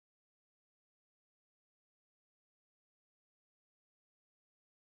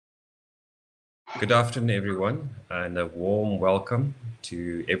Good afternoon, everyone, and a warm welcome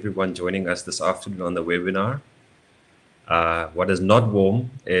to everyone joining us this afternoon on the webinar. What is not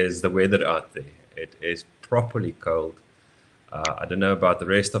warm is the weather out there. It is properly cold. I don't know about the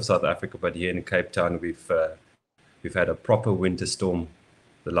rest of South Africa, but here in Cape Town, we've had a proper winter storm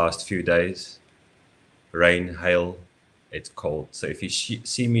the last few days. Rain, hail, it's cold. So if you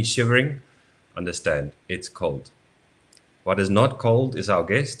see me shivering, understand it's cold. What is not cold is our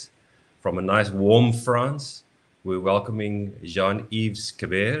guest. From a nice warm France, we're welcoming Jean-Yves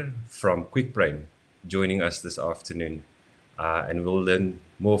Kbaier from Quickbrain joining us this afternoon. And we'll learn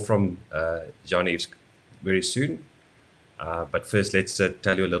more from Jean-Yves very soon. But first, let's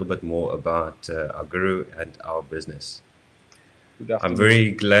tell you a little bit more about Aguru and our business. I'm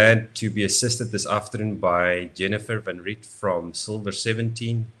very glad to be assisted this afternoon by Jennifer Van Riet from Silver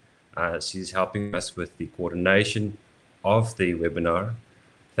 17. She's helping us with the coordination of the webinar.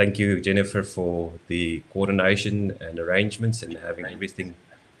 Thank you, Jennifer, for the coordination and arrangements and having everything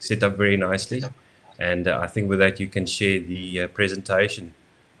set up very nicely. And I think with that, you can share the presentation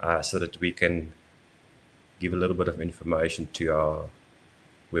so that we can give a little bit of information to our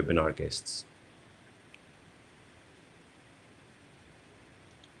webinar guests.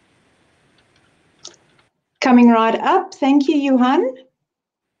 Coming right up. Thank you, Johan.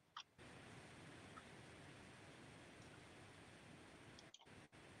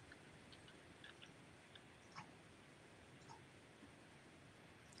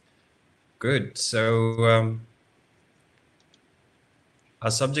 Good. So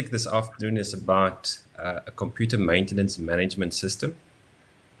our subject this afternoon is about a computer maintenance management system.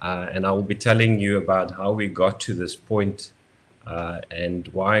 And I will be telling you about how we got to this point and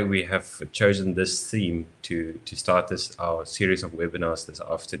why we have chosen this theme to start our series of webinars this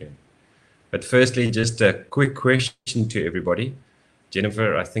afternoon. But firstly, just a quick question to everybody.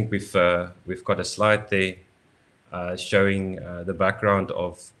 Jennifer, I think we've got a slide there showing the background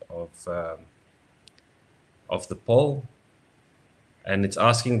of the poll, and it's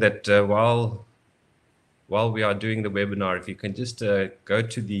asking that while we are doing the webinar, if you can just go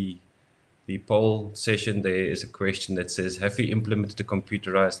to the poll session, there is a question that says, have you implemented a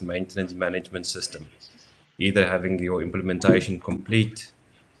computerized maintenance management system? Either having your implementation complete,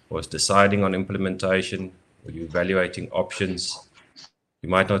 or deciding on implementation, or you're evaluating options. You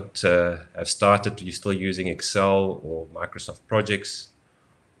might not have started, you're still using Excel or Microsoft projects,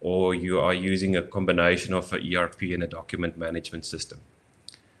 or you are using a combination of an ERP and a document management system.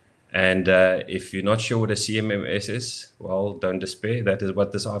 And if you're not sure what a CMMS is, well, don't despair. That is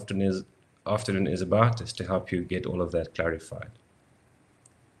what this afternoon is about, is to help you get all of that clarified.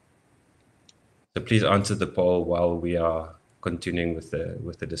 So please answer the poll while we are continuing with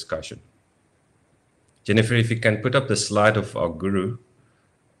the discussion. Jennifer, if you can put up the slide of our guru,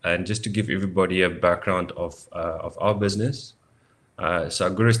 and just to give everybody a background of our business. So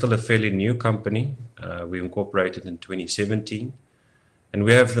Aguru is still a fairly new company. We incorporated in 2017, and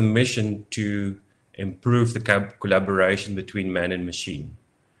we have the mission to improve the collaboration between man and machine.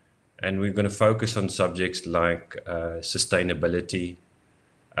 And we're going to focus on subjects like sustainability,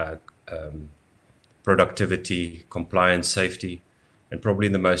 productivity, compliance, safety, and probably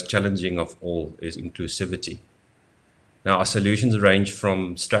the most challenging of all is inclusivity. Now, our solutions range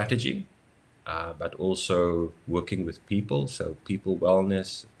from strategy, but also working with people, so people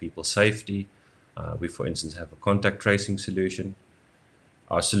wellness, people safety. We, for instance, have a contact tracing solution.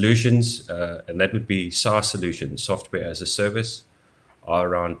 Our solutions, and that would be SaaS solutions, software as a service, are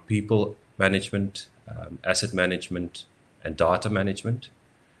around people management, asset management, and data management.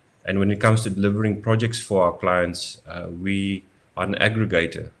 And when it comes to delivering projects for our clients, we are an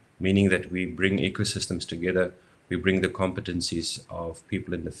aggregator, meaning that we bring ecosystems together. We bring the competencies of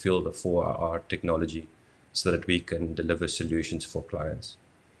people in the field for our technology so that we can deliver solutions for clients.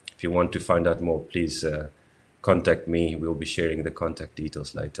 If you want to find out more, please contact me. We'll be sharing the contact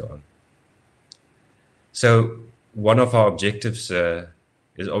details later on. So one of our objectives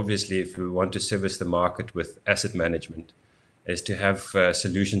is obviously, if we want to service the market with asset management, is to have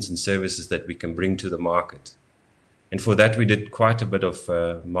solutions and services that we can bring to the market. And for that, we did quite a bit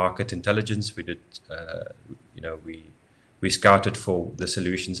of market intelligence. We did, we scouted for the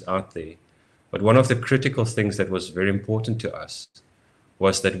solutions out there. But one of the critical things that was very important to us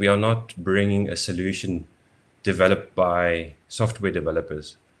was that we are not bringing a solution developed by software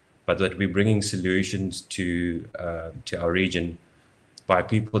developers, but that we're bringing solutions to our region by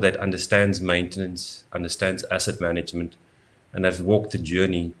people that understands maintenance, understands asset management, and have walked the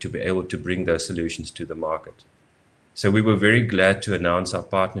journey to be able to bring those solutions to the market. So we were very glad to announce our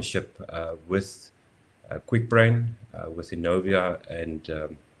partnership with Quickbrain, with ENNOVIA,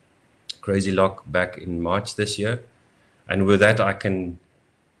 and Crazy Lock back in March this year. And with that, I can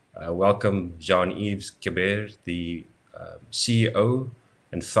welcome Jean-Yves Kbaier, the CEO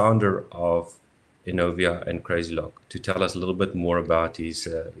and founder of ENNOVIA and Crazy Lock, to tell us a little bit more about his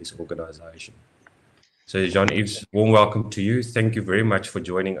organization. So Jean-Yves, warm welcome to you. Thank you very much for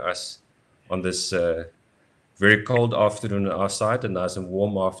joining us on this very cold afternoon on our side and nice and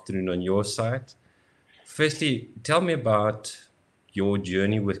warm afternoon on your side. Firstly, tell me about your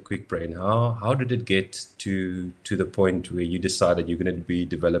journey with Quickbrain. How did it get to the point where you decided you're going to be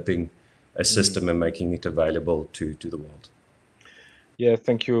developing a system and making it available to the world? Yeah,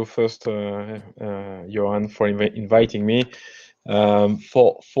 thank you first, Johan, for inviting me.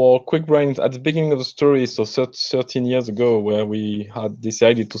 For Quickbrain, at the beginning of the story, so 13 years ago, where we had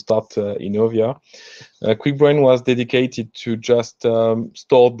decided to start ENNOVIA, Quickbrain was dedicated to just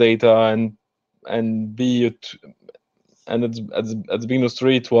store data and be and at the beginning of the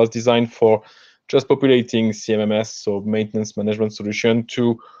story, it was designed for just populating CMMS, so maintenance management solution,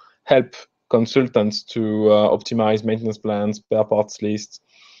 to help consultants to optimize maintenance plans, spare parts lists,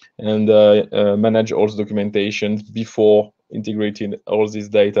 and manage all the documentation before integrating all this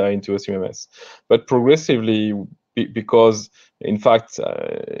data into a CMMS. But progressively, because in fact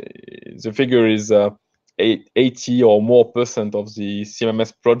the figure is 80 or more % of the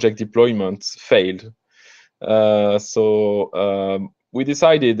CMMS project deployments failed. So we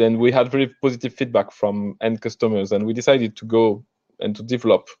decided, and we had very positive feedback from end customers, and we decided to go and to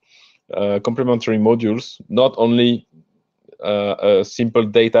develop complementary modules, not only a simple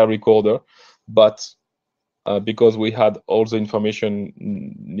data recorder, but because we had all the information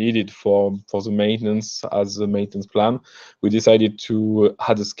needed for the maintenance as a maintenance plan, we decided to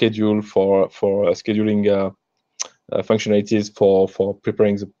have a schedule for scheduling functionalities for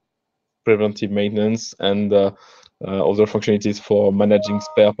preparing the preventive maintenance and other functionalities for managing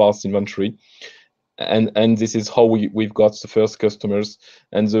spare parts inventory. And this is how we've got the first customers,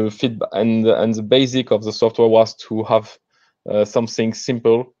 and the feedback and the basic of the software was to have something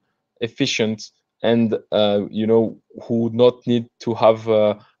simple, efficient, and who would not need to have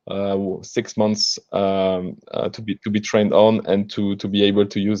 6 months to be trained on and to be able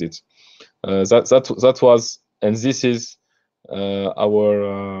to use it. That was, and this is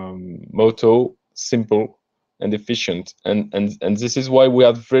our motto: simple and efficient, and this is why we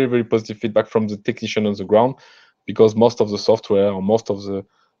had very, very positive feedback from the technician on the ground, because most of the software or most of the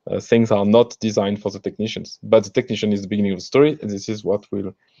things are not designed for the technicians, but the technician is the beginning of the story, and this is what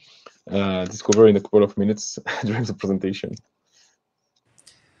we'll discover in a couple of minutes during the presentation.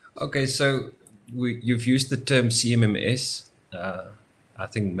 Okay, so you've used the term CMMS. I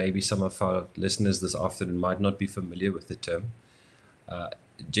think maybe some of our listeners this afternoon might not be familiar with the term.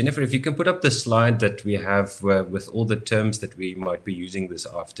 Jennifer, if you can put up the slide that we have with all the terms that we might be using this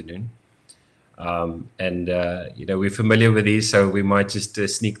afternoon. We're familiar with these, so we might just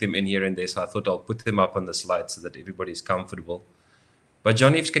sneak them in here and there. So I thought I'll put them up on the slide so that everybody's comfortable. But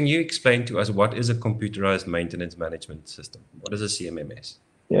Jean-Yves, can you explain to us what is a computerized maintenance management system? What is a CMMS?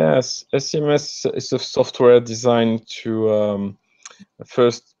 Yes, a CMMS is a software designed to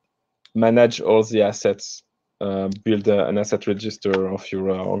first manage all the assets, build an asset register of your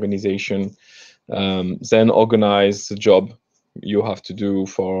organization, then organize the job you have to do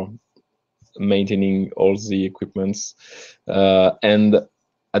for maintaining all the equipments, and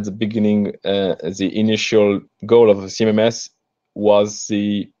at the beginning, the initial goal of the CMMS was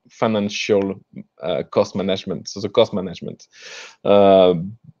the financial cost management. So the cost management,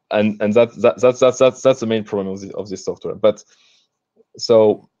 and that's the main problem of this software. But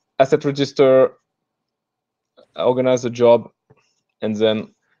so asset register, organize the job, and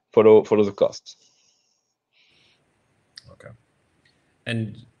then follow the cost. Okay.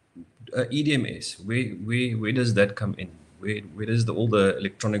 And EDMS, where does that come in? Where does all the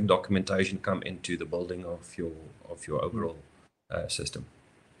electronic documentation come into the building of your overall system?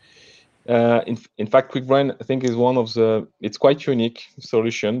 In fact, Quickbrain, I think, is one of it's quite unique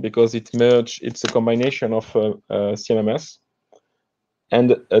solution, because it's a combination of CMMS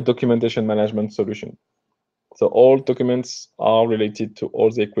and a documentation management solution. So all documents are related to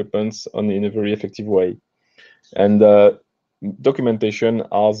all the equipments in a very effective way, and documentation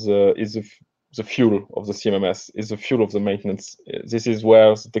is the fuel of the CMMS, is the fuel of the maintenance. This is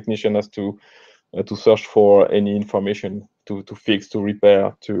where the technician has to search for any information to fix, to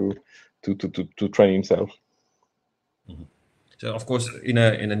repair, to train himself. Mm-hmm. So of course, in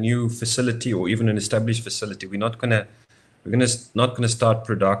a new facility or even an established facility, we're not gonna start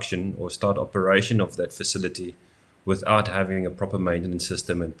production or start operation of that facility without having a proper maintenance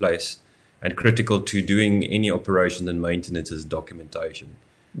system in place. And critical to doing any operation and maintenance is documentation.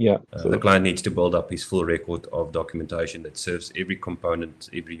 Yeah. The client needs to build up his full record of documentation that serves every component,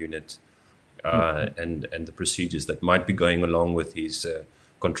 every unit, and the procedures that might be going along with his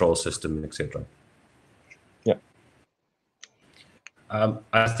control system, etc. Yeah.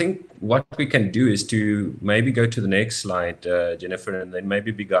 I think what we can do is to maybe go to the next slide, Jennifer, and then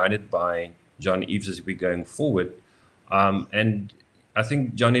maybe be guided by Jean-Yves as we're going forward. And I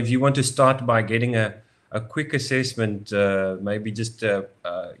think, Jean-Yves, you want to start by getting a quick assessment, maybe just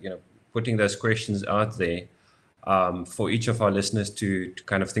putting those questions out there for each of our listeners to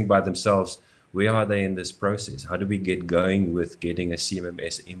kind of think by themselves. Where are they in this process? How do we get going with getting a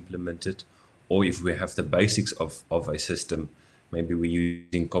CMMS implemented? Or if we have the basics of a system, maybe we're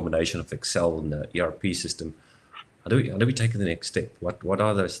using combination of Excel and the ERP system. How do we take the next step? What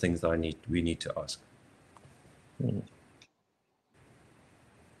are those things that we need to ask?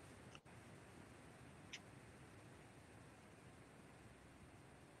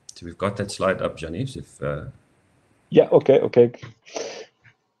 So we've got that slide up, Jean-Yves. Yeah. Okay.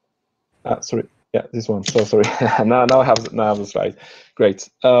 Sorry. Yeah, this one. So sorry. now I have the slide. Great.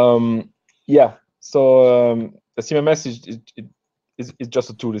 Yeah. So the CMMS is just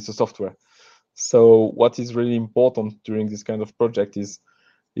a tool. It's a software. So what is really important during this kind of project is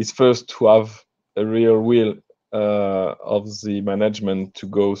first to have a real will of the management to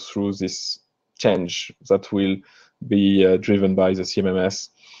go through this change that will be driven by the CMMS,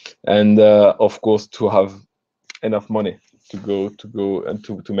 and of course to have enough money to go and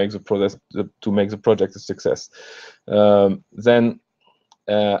to make the process to make the project a success. Then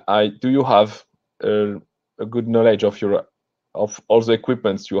do you have a good knowledge of all the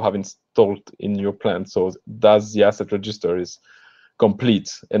equipments you have installed in your plant? So does the asset register is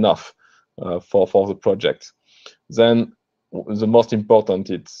complete enough for the project? Then the most important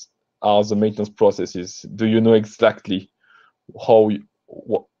are the maintenance processes. Do you know exactly how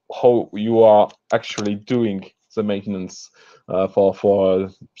you are actually doing the maintenance for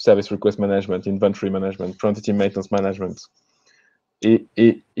service request management, inventory management, quantity maintenance management?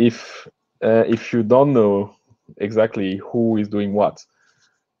 If you don't know exactly who is doing what,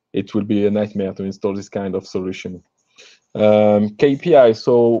 it will be a nightmare to install this kind of solution. KPI.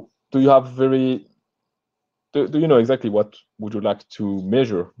 So do you have do you know exactly what would you like to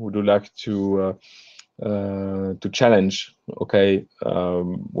measure? Would you like to challenge,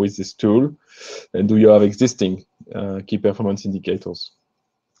 with this tool? And do you have existing key performance indicators?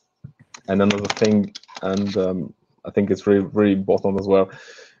 And another thing, and I think it's very, very important as well,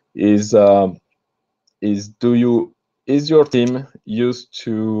 is your team used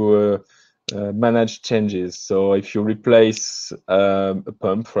to manage changes? So if you replace a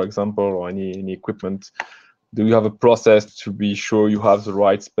pump, for example, or any equipment, do you have a process to be sure you have the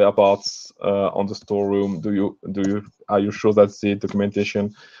right spare parts on the storeroom? Are you sure that the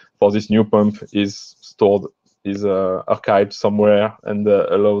documentation for this new pump is stored, is archived somewhere and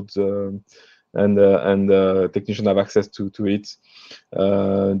allowed and technician have access to it?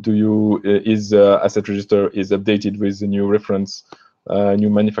 Is asset register is updated with the new reference, new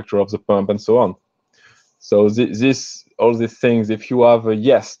manufacturer of the pump, and so on? So all these things, if you have a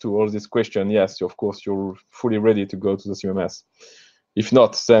yes to all these questions, yes, of course, you're fully ready to go to the CMMS. If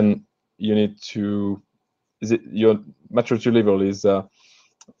not, then you need to, your maturity level is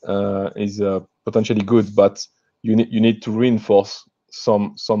potentially good, but you need to reinforce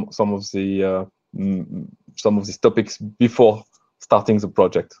some of these topics before starting the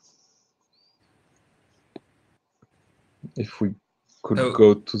project. If we could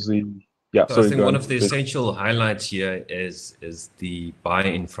go to the So I think one of the essential highlights here is the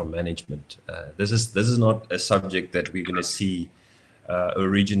buy-in from management. This is not a subject that we're going to see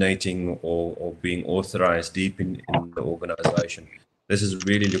originating or being authorized deep in the organization. This is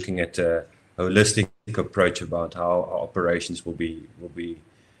really looking at a holistic approach about how our operations will be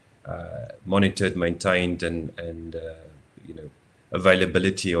monitored, maintained, and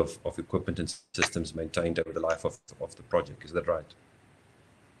availability of equipment and systems maintained over the life of the project. Is that right?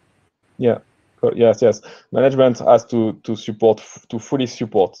 Yeah. Yes. Management has to fully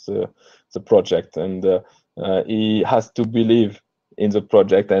support the project, and he has to believe in the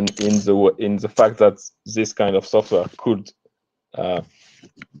project and in the fact that this kind of software could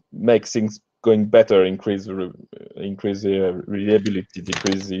make things going better, increase the reliability,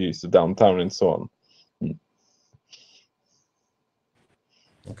 decrease the downtime, and so on.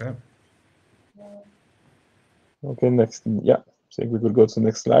 Okay. Okay. Next. Yeah. I think we could go to the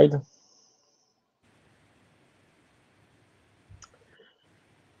next slide.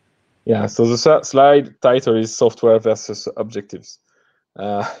 Yeah, so the slide title is Software versus Objectives.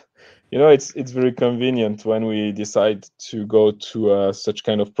 you know, it's very convenient when we decide to go to such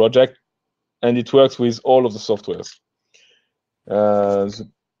kind of project, and it works with all of the softwares.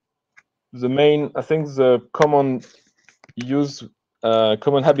 The main, I think, the common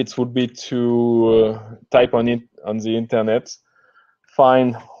common habits would be to type on the internet,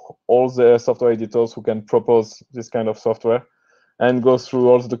 find all the software editors who can propose this kind of software, and go through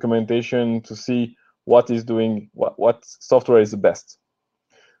all the documentation to see what is doing, what software is the best.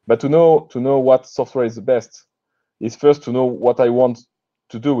 But to know what software is the best is first to know what I want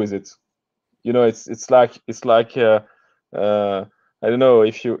to do with it. You know, it's like I don't know,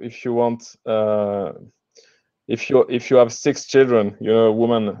 if you want if you have 6 children, you know, a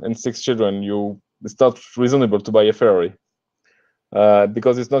woman and 6 children, it's not reasonable to buy a Ferrari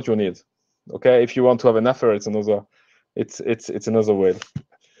because it's not your need. Okay, if you want to have an affair, it's another way.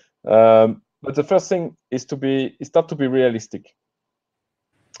 But the first thing is start to be realistic.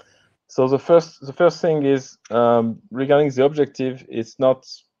 So the first thing is regarding the objective, it's not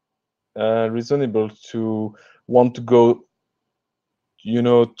reasonable to want to go, you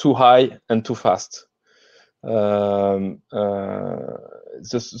know, too high and too fast. The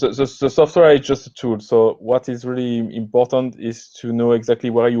software is just a tool. So what is really important is to know exactly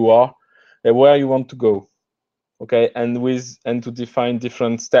where you are and where you want to go. Okay, and to define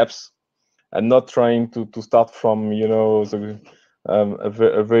different steps, and not trying to start from, you know, a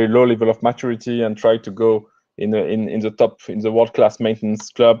very low level of maturity and try to go in the top, in the world-class maintenance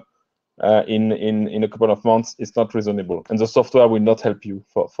club in a couple of months. It's not reasonable, and the software will not help you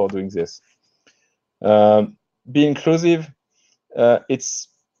for doing this. Be inclusive. It's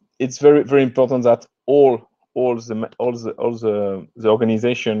very, very important that all the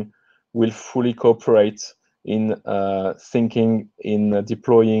organization will fully cooperate in thinking, in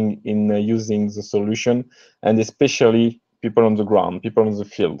deploying, in using the solution, and especially people on the ground, people in the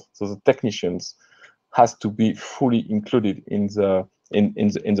field. So the technicians has to be fully included in the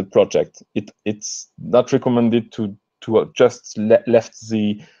project. It's not recommended to just left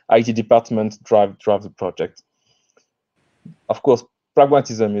the IT department drive the project. Of course,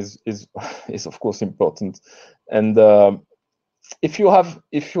 pragmatism is of course important, and if you have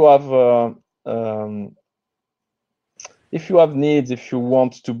needs, if you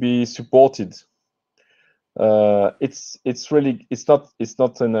want to be supported, it's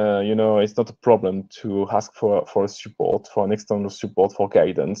not a problem to ask for support, for an external support, for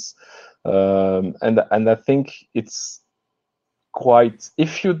guidance, and I think it's quite,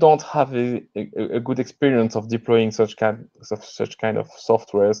 if you don't have a good experience of deploying such kind of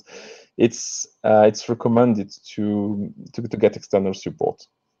softwares, it's recommended to get external support.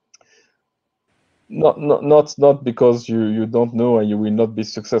 Not because you don't know and you will not be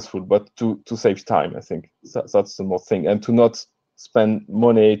successful, but to save time. I think that's the more thing, and to not spend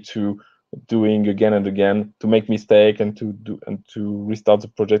money to doing again and again, to make mistake and to restart the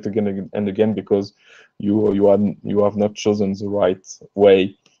project again and again because you have not chosen the right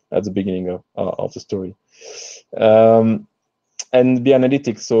way at the beginning of the story. And be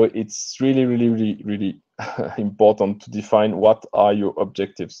analytic. So it's really important to define what are your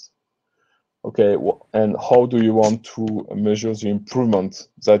objectives. Okay, and how do you want to measure the improvement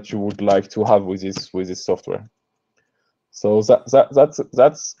that you would like to have with this software? So that's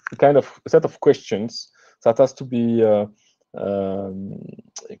the kind of set of questions that has to be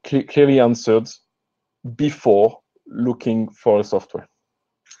clearly answered before looking for a software.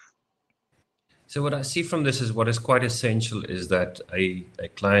 So what I see from this is what is quite essential is that a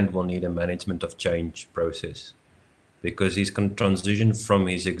client will need a management of change process, because he's going to transition from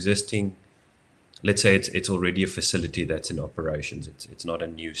his existing, let's say it's already a facility that's in operations. It's not a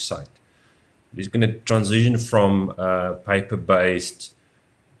new site. He's going to transition from a paper-based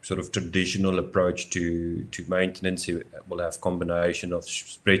sort of traditional approach to maintenance. He will have combination of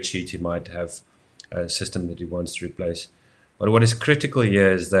spreadsheets. He might have a system that he wants to replace. But what is critical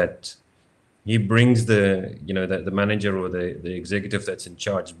here is that he brings the manager or the executive that's in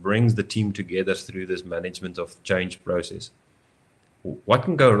charge brings the team together through this management of change process. What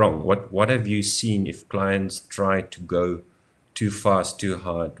can go wrong? What have you seen if clients try to go too fast, too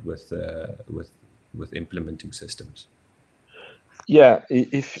hard with implementing systems? Yeah,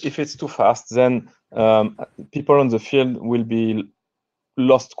 if it's too fast, then people on the field will be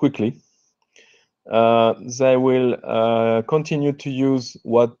lost quickly. They will continue to use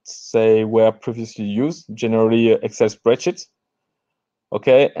what they were previously used, generally Excel spreadsheets.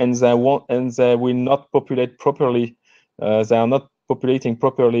 Okay, and they will not populate properly. They are not populating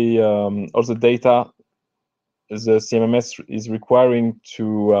properly all the data the CMMS is requiring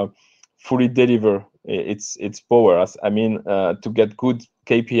to fully deliver its power. I mean, to get good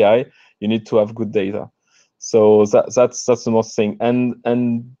KPI, you need to have good data. So that's the most thing.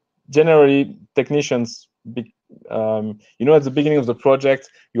 And generally, technicians, you know, at the beginning of the project,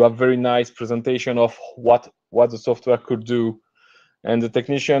 you have very nice presentation of what the software could do, and the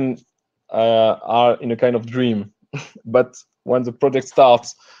technicians are in a kind of dream. But when the project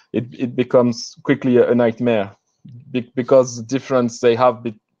starts, it becomes quickly a nightmare, because the difference they have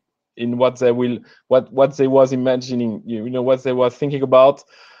in what they was imagining, you know, what they were thinking about,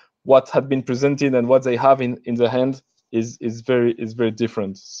 what had been presented, and what they have in the hand is very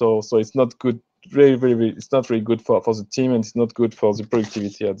different. So it's not good. It's not really good for the team, and it's not good for the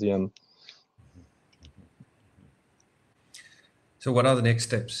productivity at the end. So what are the next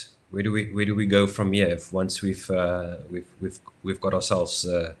steps? Where do we go from here? If once we've got ourselves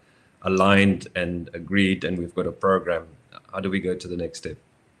aligned and agreed, and we've got a program, how do we go to the next step?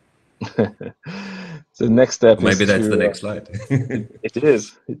 The next step or maybe that's the next slide. It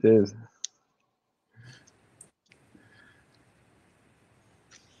is.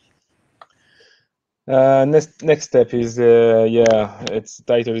 Next step is its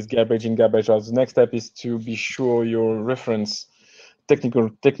title is garbage in, garbage out. The next step is to be sure your reference technical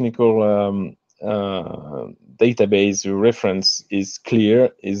database, your reference is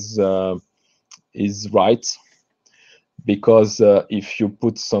clear, is right. Because if you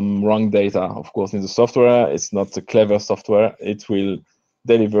put some wrong data, of course, in the software, it's not a clever software. It will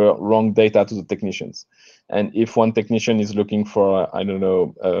deliver wrong data to the technicians. And if one technician is looking for, I don't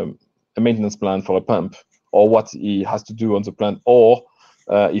know, a maintenance plan for a pump, or what he has to do on the plant, or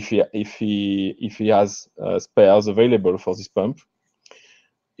if he has spares available for this pump,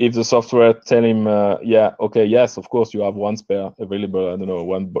 if the software tell him, yeah, okay, yes, of course, you have one spare available. I don't know,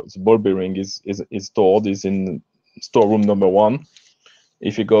 the ball bearing is stored, is in storeroom number 1.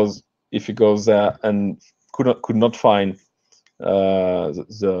 If he goes there and could not find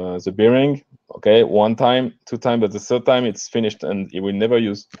the bearing, okay, 1 time, 2 times, but the 3rd time it's finished, and he will never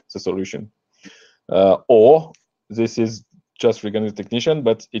use the solution. Or this is just regarding the technician,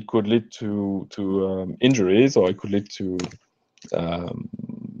 but it could lead to injuries, or it could lead to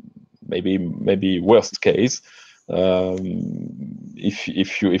maybe worst case.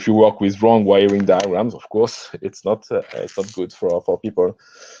 If you work with wrong wiring diagrams, of course, it's not good for people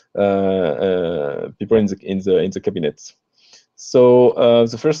in the cabinets. So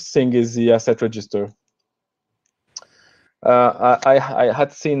the first thing is the asset register. I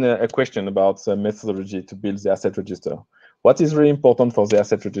had seen a question about the methodology to build the asset register. What is really important for the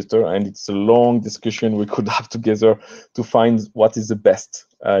asset register, and it's a long discussion we could have together to find what is the best,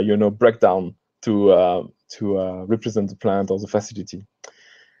 breakdown to represent the plant or the facility.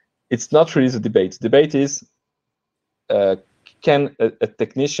 It's not really the debate. The debate is, can a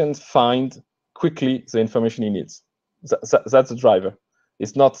technician find quickly the information he needs? That's the driver.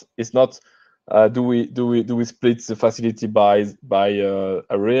 It's not do we split the facility by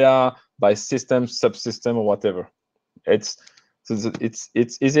area, by system, subsystem, or whatever. Is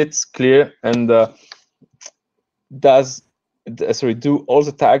it clear, and do all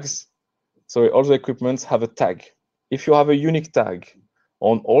the tags, all the equipments have a tag? If you have a unique tag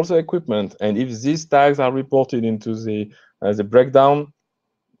on all the equipment, and if these tags are reported into the breakdown,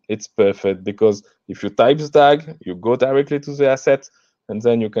 it's perfect, because if you type the tag, you go directly to the asset, and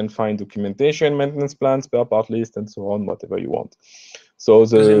then you can find documentation, maintenance plans, spare part list, and so on, whatever you want. So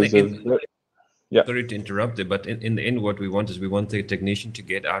yeah. Sorry to interrupt you, but in the end, what we want is the technician to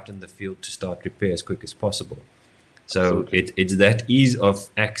get out in the field to start repair as quick as possible. So it's that ease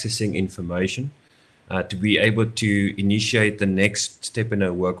of accessing information to be able to initiate the next step in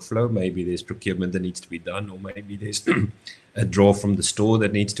a workflow. Maybe there's procurement that needs to be done, or maybe there's a draw from the store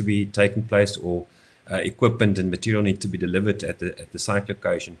that needs to be taking place, or equipment and material need to be delivered at the site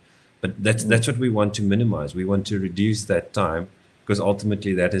location. But that's what we want to minimize. We want to reduce that time, because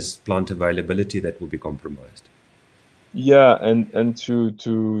ultimately that is plant availability that will be compromised. Yeah, and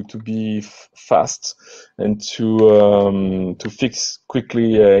to be fast, and to fix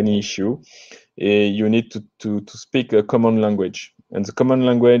quickly any issue, you need to speak a common language, and the common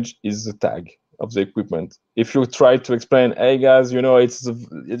language is the tag of the equipment. If you try to explain, hey guys, it's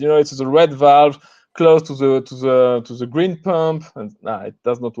the red valve close to the green pump, and it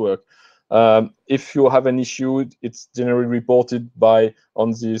does not work. If you have an issue, it's generally reported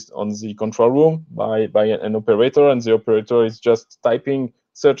on the control room by an operator, and the operator is just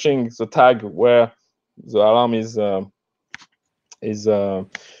searching the tag where the alarm is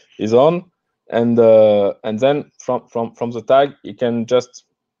on, and then from the tag you can just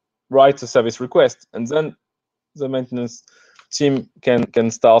write a service request, and then the maintenance team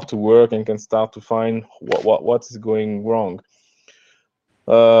can start to work and can start to find what is going wrong.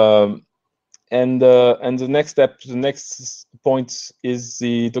 And the next step, the next point is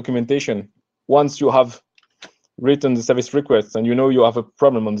the documentation. Once you have written the service request and you know you have a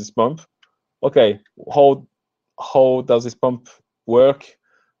problem on this pump, okay, how does this pump work?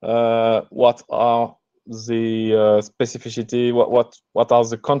 What are the specificity? What are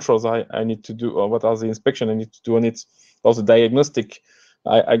the controls I need to do, or what are the inspection I need to do on it, or the diagnostic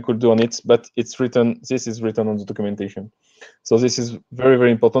I could do on it? But it's written. This is written on the documentation. So this is very,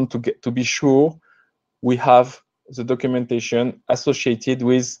 very important to be sure we have the documentation associated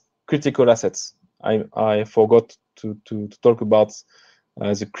with critical assets. I forgot to talk about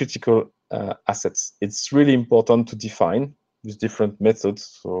the critical assets. It's really important to define with different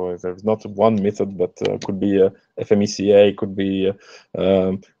methods. So there's not one method, but could be FMECA, could be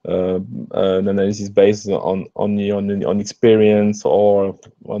an analysis based on experience or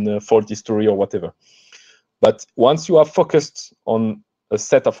on a fault history or whatever. But once you are focused on a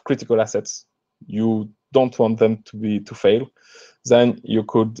set of critical assets, you don't want them to fail, then you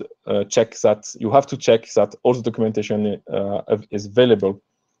could check that. You have to check that all the documentation is available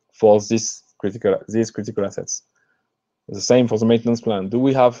for these critical assets. The same for the maintenance plan. Do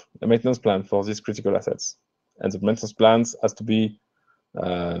we have a maintenance plan for these critical assets? And the maintenance plans has to be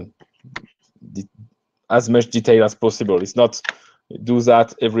as much detail as possible. It's not do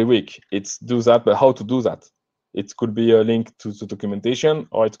that every week. It's do that, but how to do that? It could be a link to the documentation,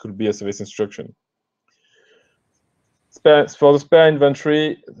 or it could be a service instruction. For the spare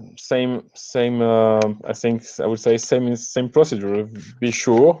inventory, same. I think I would say same procedure. Be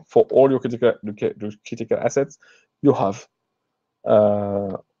sure for all your critical assets, you have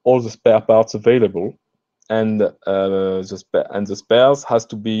all the spare parts available, and the spares has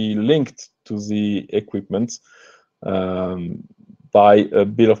to be linked to the equipment by a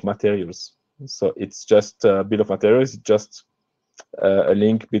bill of materials. So it's just a bill of materials. It's just a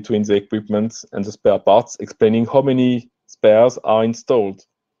link between the equipment and the spare parts, explaining how many spares are installed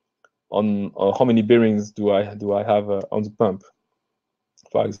on, or how many bearings do I have on the pump,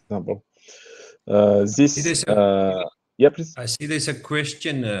 for example. Yeah, please. I see there's a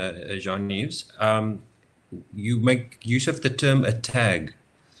question, Jean-Yves. You make use of the term a tag.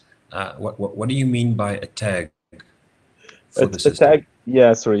 What do you mean by a tag for the system? A tag,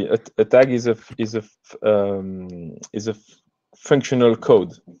 yeah, sorry. A tag is a functional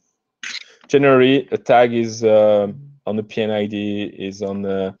code. Generally, a tag is on the PNID, is on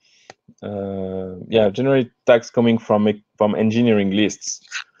the generally tags coming from engineering lists,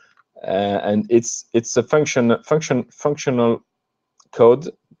 and it's a functional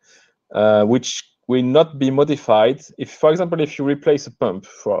code which will not be modified. If, for example, if you replace a pump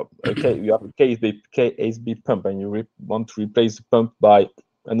for you have a KSB pump and you want to replace the pump by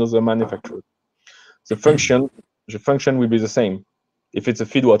another manufacturer, the function will be the same. If it's a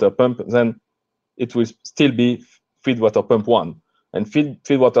feed water pump, then it will still be feed water pump 1, and feed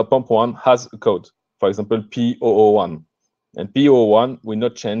water pump 1 has a code, for example P001, and P001 will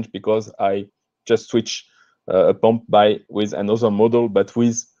not change because I just switch a pump with another model but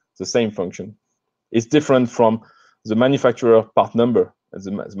with the same function. It's different from the manufacturer part number.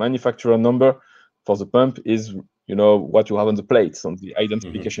 The manufacturer number for the pump is, you know, what you have on the plate, on the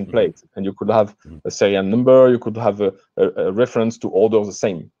identification plate, and you could have a serial number, you could have a reference to order the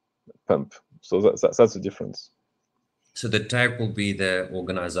same pump. So that's the difference. So the tag will be the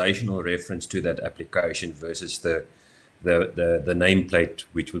organizational reference to that application versus the nameplate,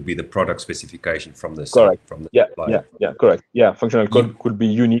 which would be the product specification from the correct. From the supplier. Yeah, correct. Yeah, functional code could be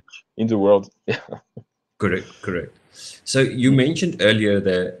unique in the world. Yeah. Correct. So you mentioned earlier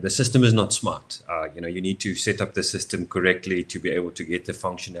the system is not smart. You need to set up the system correctly to be able to get the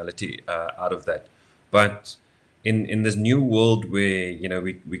functionality out of that. But in this new world where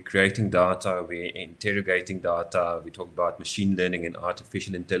we're creating data, we're interrogating data, we talk about machine learning and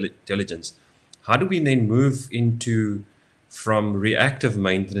artificial intelligence. How do we then move from reactive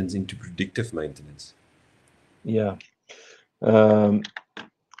maintenance into predictive maintenance? Yeah.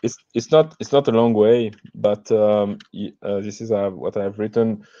 It's not a long way, but this is what I've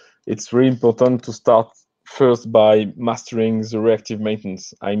written. It's really important to start first by mastering the reactive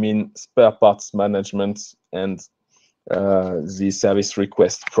maintenance. I mean, spare parts management and the service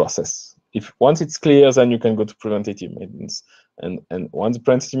request process. Once it's clear, then you can go to preventative maintenance, and once the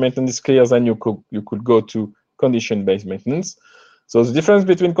preventative maintenance is clear, then you could go to condition-based maintenance. So the difference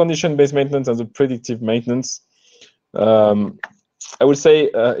between condition-based maintenance and the predictive maintenance, I would say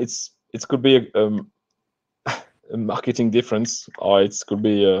it could be a marketing difference, or it could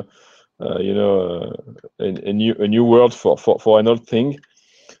be a new word for an old thing.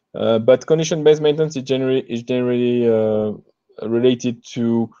 But condition-based maintenance is generally related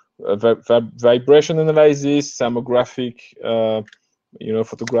to vibration analysis, thermographic,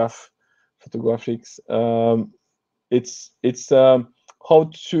 photographics. It's how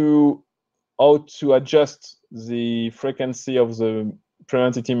to adjust the frequency of the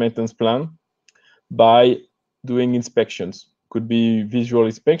preventative maintenance plan by doing inspections. Could be visual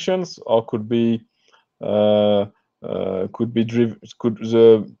inspections, or could be the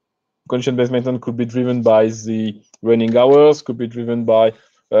condition-based maintenance could be driven by the running hours, could be driven by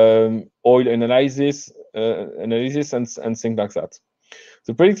oil analysis and things like that.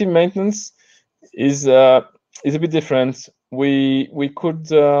 The predictive maintenance is a bit different. We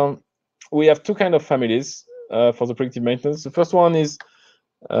have two kind of families for the predictive maintenance. The first one is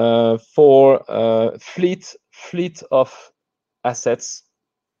for fleet of assets.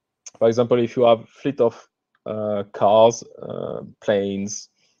 For example, if you have fleet of cars, planes,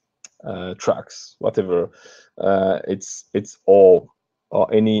 trucks, whatever, it's or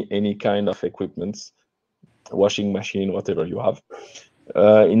any kind of equipment, washing machine, whatever you have.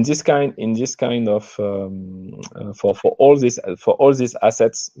 In this kind of for all these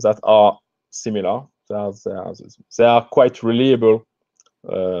assets that are similar, they are quite reliable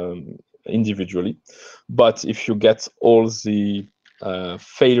individually. But if you get all the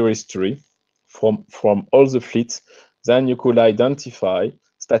failure history from all the fleets, then you could identify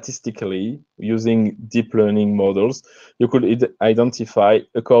statistically using deep learning models. You could identify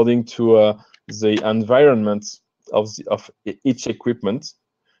according to the environment of each equipment.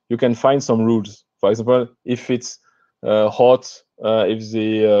 You can find some rules. For example, if it's hot, if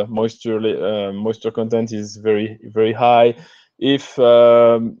the moisture content is very high, if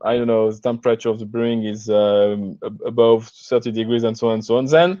I don't know, the temperature of the brewing is above 30 degrees and so on,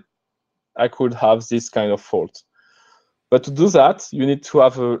 then I could have this kind of fault. But to do that, you need to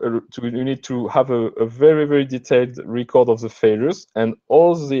have a very detailed record of the failures and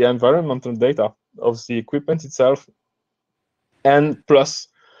all the environmental data of the equipment itself, and plus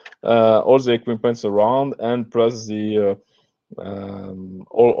all the equipments around, and plus the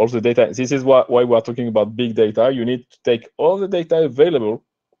all the data. This is why we are talking about big data. You need to take all the data available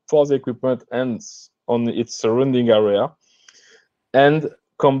for the equipment and on its surrounding area, and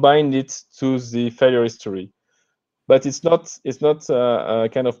combine it to the failure history. But it's not a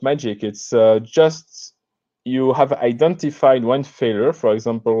kind of magic. It's just you have identified one failure. For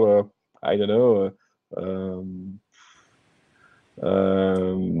example, I don't know,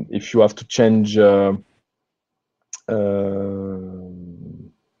 if you have to change a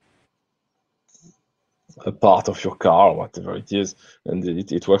part of your car, whatever it is, and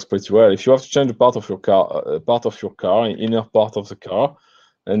it works pretty well. If you have to change a part of your car, an inner part of the car,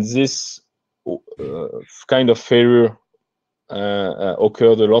 and this kind of failure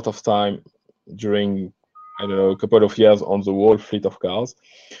occurred a lot of time during, I don't know, a couple of years on the whole fleet of cars,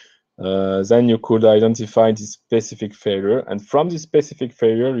 then you could identify this specific failure, and from this specific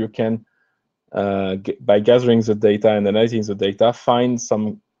failure you can, by gathering the data and analyzing the data, find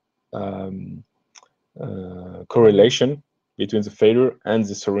some correlation between the failure and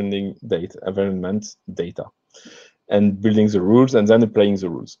the surrounding data, environment data, and building the rules and then applying the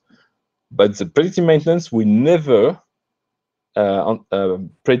rules. But the predictive maintenance will never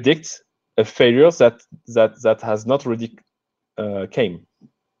predict a failure that has not already came.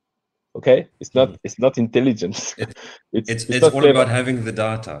 Okay, it's not intelligence. It's not all clever. about having the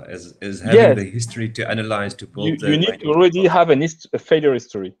data, is having the history to analyze, to build. You need to already have a failure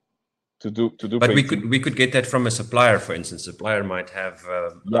history to do. But we could get that from a supplier, for instance. Supplier might have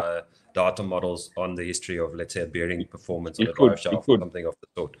data models on the history of, let's say, a bearing performance on a drive shaft or something of the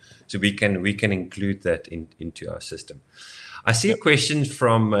sort. So we can include that into our system. I see questions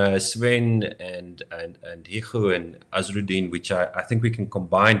from Sven and Hichu and Azruddin, which I think we can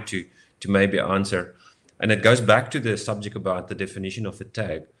combine to maybe answer. And it goes back to the subject about the definition of a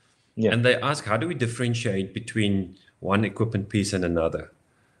tag. Yeah. And they ask, how do we differentiate between one equipment piece and another?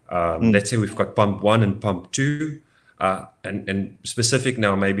 Let's say we've got pump 1 and pump 2, and specific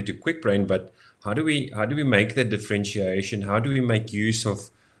now maybe to Quickbrain, but how do we make that differentiation? How do we make use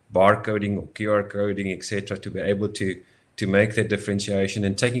of barcoding or QR coding, etc., to be able to make that differentiation?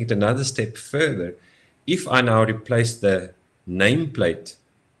 And taking it another step further, if I now replace the nameplate,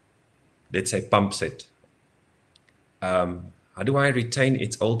 let's say pump set, how do I retain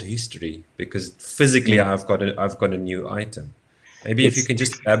its old history? Because physically I've got a new item. Maybe if you can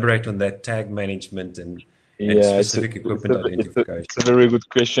just elaborate on that tag management and specific equipment identification. It's a very good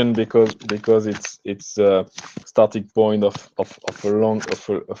question, because it's a starting point of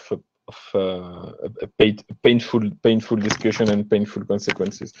a painful discussion and painful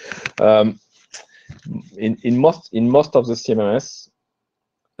consequences. in most of the CMMS,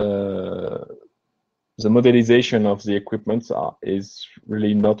 the modelization of the equipment is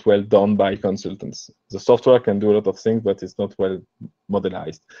really not well done by consultants. The software can do a lot of things, but it's not well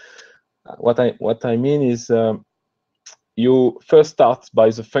modelized. What I mean is, you first start by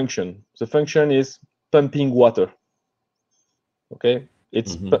the function. The function is pumping water. Okay,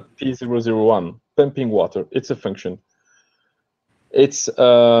 it's P001, pumping water. It's a function. It's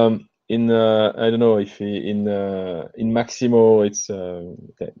I don't know if in Maximo it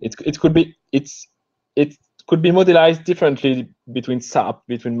could be modelized differently between SAP,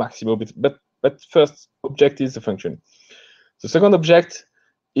 between Maximo, but first object is the function. The second object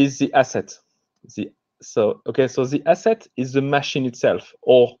is the asset. So the asset is the machine itself,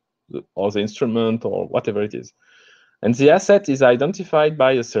 or the instrument, or whatever it is, and the asset is identified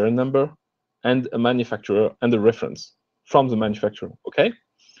by a serial number and a manufacturer and a reference from the manufacturer. Okay.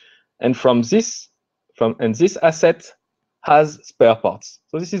 And this asset has spare parts.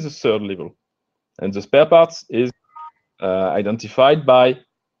 So this is the third level. And the spare parts is identified by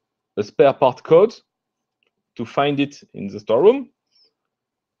a spare part code to find it in the storeroom,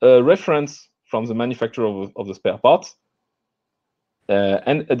 a reference from the manufacturer of the spare parts,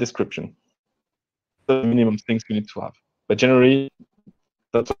 and a description. The minimum things we need to have. But generally,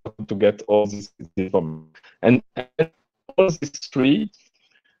 that's to get all this information. And all these three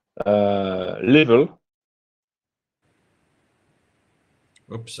level.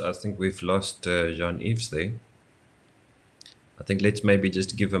 Oops, I think we've lost Jean-Yves there. I think let's maybe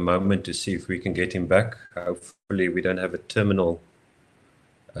just give a moment to see if we can get him back. Hopefully we don't have a terminal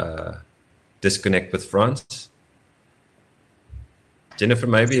disconnect with France. Jennifer,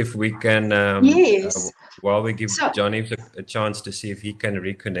 maybe if we can, yes. While we give Jean-Yves a chance to see if he can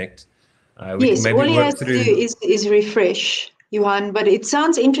reconnect, we can maybe all he has to do is refresh, Johan, but it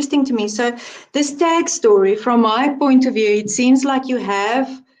sounds interesting to me. So this tag story, from my point of view, it seems like you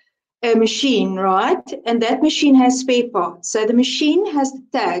have a machine, right? And that machine has spare parts. So the machine has the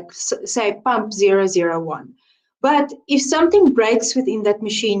tag, say pump 001. But if something breaks within that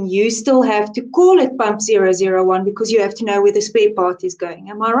machine, you still have to call it pump 001 because you have to know where the spare part is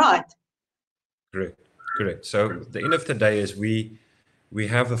going. Am I right? Correct. So the end of the day is we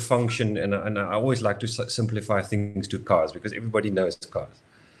have a function, and I always like to simplify things to cars because everybody knows cars.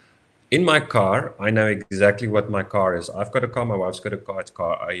 In my car, I know exactly what my car is. I've got a car, my wife's got a car, it's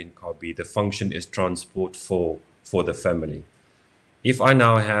car A and car B. The function is transport for the family. If I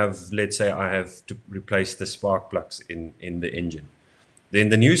now have, let's say I have to replace the spark plugs in the engine, then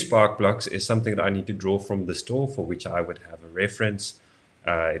the new spark plugs is something that I need to draw from the store, for which I would have a reference.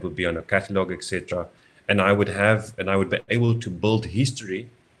 It would be on a catalog, etc. And I would be able to build history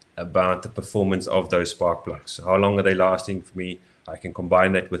about the performance of those spark plugs. How long are they lasting for me? I can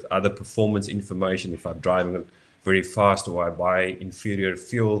combine that with other performance information. If I'm driving very fast or I buy inferior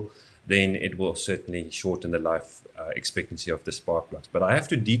fuel, then it will certainly shorten the life expectancy of the spark plugs. But I have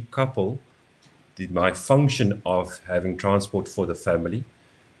to decouple my function of having transport for the family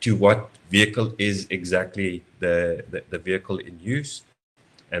to what vehicle is exactly the vehicle in use,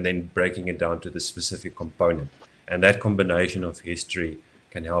 and then breaking it down to the specific component. And that combination of history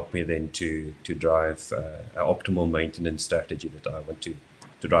can help me then to drive an optimal maintenance strategy that I want to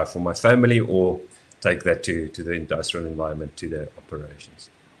drive for my family, or take that to the industrial environment, to the operations.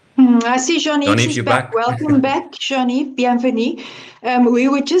 I see Jean-Yves is back. Welcome back, Jean-Yves. Bienvenue. We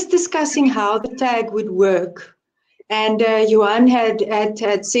were just discussing how the tag would work. And Johan had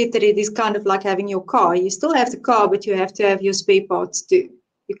said that it is kind of like having your car. You still have the car, but you have to have your spare parts too.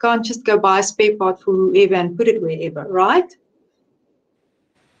 You can't just go buy a spare part for whoever and put it wherever, right?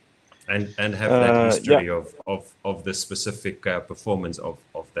 And have that history of the specific performance of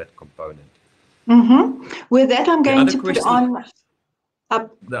that component. With that, I'm going to put on...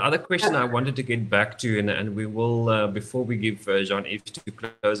 The other question I wanted to get back to, and we will, before we give Jean-Yves to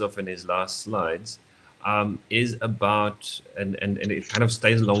close off in his last slides, is about, and it kind of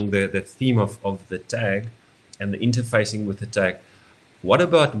stays along the theme of the tag and the interfacing with the tag. What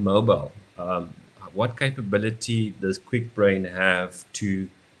about mobile? What capability does Quickbrain have to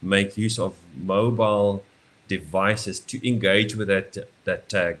make use of mobile devices to engage with that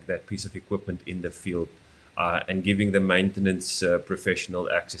tag, that piece of equipment in the field? And giving the maintenance professional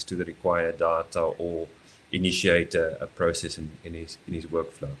access to the required data, or initiate a process in his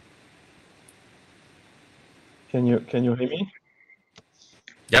workflow. Can you hear me?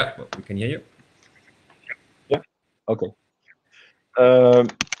 Yeah, we can hear you. Yeah. Okay. I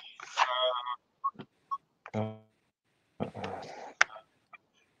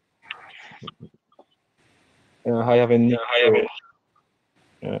have an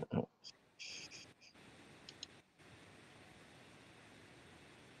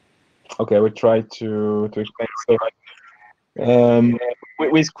Okay, we try to explain. So,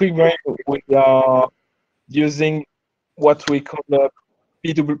 with Quickbrain, we are using what we call the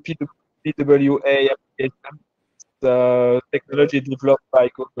PWA application, the technology developed by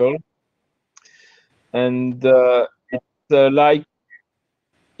Google, and it's like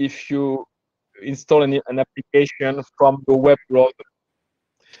if you install an application from the web browser.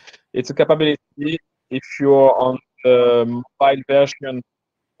 It's a capability if you're on the mobile version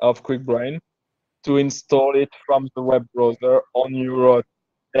of Quickbrain to install it from the web browser on your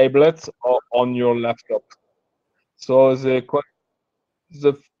tablet or on your laptop. So the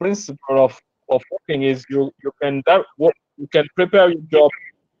principle of working is you can prepare your job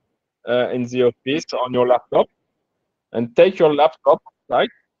in the office on your laptop and take your laptop outside,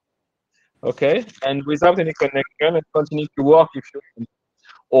 okay, and without any connection and continue to work if you want.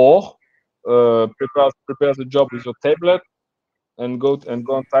 Or prepare the job with your tablet and go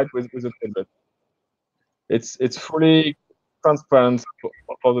on site with the tablet. It's fully transparent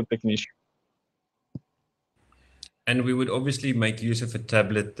for the technician. And we would obviously make use of a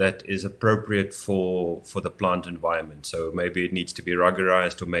tablet that is appropriate for the plant environment. So maybe it needs to be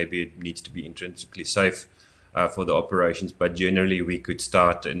ruggedized, or maybe it needs to be intrinsically safe for the operations. But generally, we could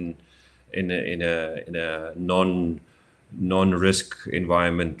start in a non-risk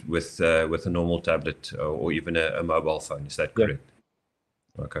environment with a normal tablet or even a mobile phone. Is that correct? Yeah.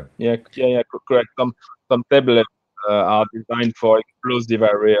 Okay. Yeah, correct. Some tablets are designed for explosive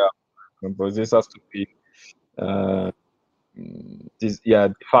area. But this has to be defined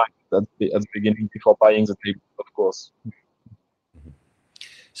at the beginning before buying the tablet, of course.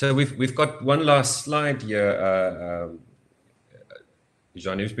 So we've got one last slide here,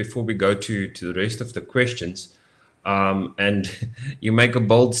 Jean-Yves, before we go to the rest of the questions. And you make a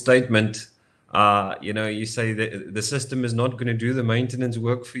bold statement. You say that the system is not going to do the maintenance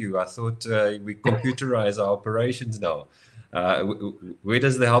work for you. I thought we computerize our operations now. Where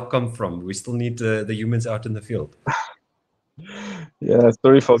does the help come from? We still need the humans out in the field. Yeah,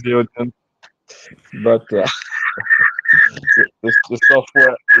 sorry for the audience, but the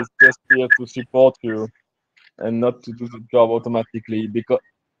software is just here to support you and not to do the job automatically,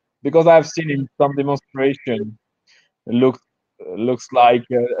 because I've seen in some demonstration it looks like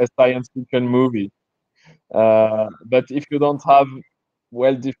a science fiction movie, but if you don't have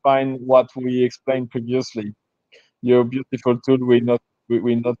well defined what we explained previously, your beautiful tool will not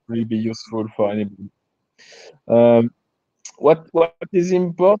really be useful for anybody. What is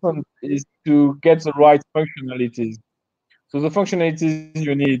important is to get the right functionalities. So the functionalities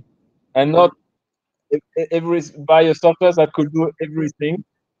you need, and not buy a software that could do everything,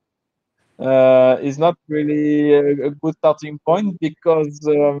 is not really a good starting point, because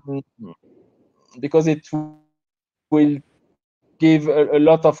it will give a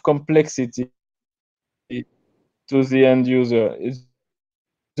lot of complexity to the end user.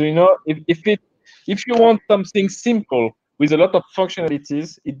 So if you want something simple with a lot of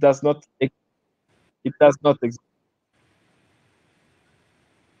functionalities, it does not exist.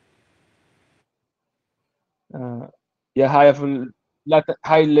 I have a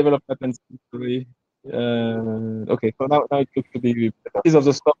high level of latency. Okay, so now it looks to be piece of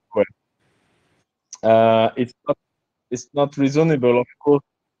the software. It's not reasonable, of course,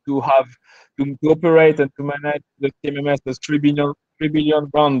 to operate and to manage the CMMS, the 3 billion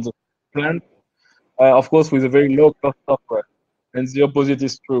round plant, of course, with a very low cost software, and the opposite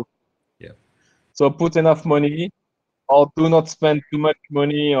is true. Yeah. So put enough money, or do not spend too much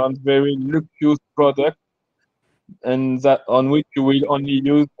money on very luxurious products, and that on which you will only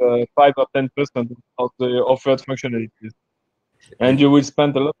use 5 or 10% of the offered functionalities, and you will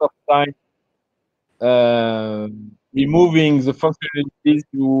spend a lot of time removing the functionalities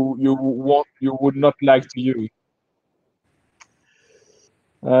you would not like to use.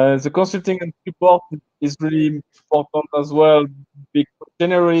 The consulting and support is really important as well, because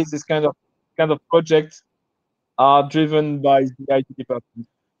generally this kind of projects are driven by the IT department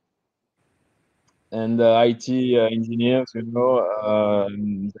and IT engineers. They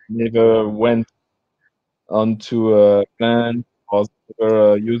never went onto a plant or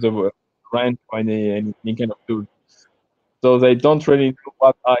never use a rent or any kind of tool. So they don't really know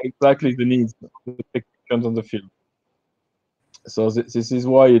what are exactly the needs of the technicians on the field. So this is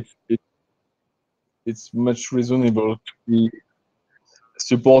why it's much reasonable to be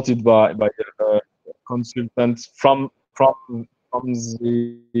supported by consultants from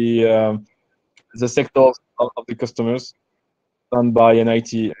the sectors of the customers, done by an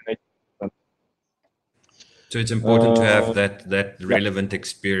IT. So it's important to have that relevant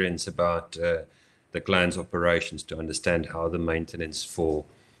experience about the client's operations, to understand how the maintenance for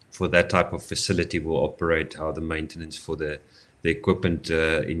for that type of facility will operate, how the maintenance for the equipment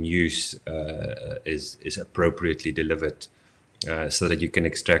in use is appropriately delivered, so that you can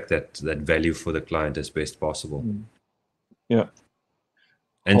extract that value for the client as best possible. Yeah.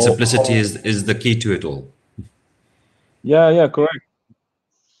 And simplicity is the key to it all. Yeah, correct.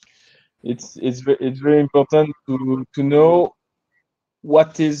 It's very important to know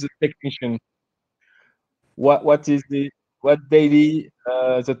what is the technician, what daily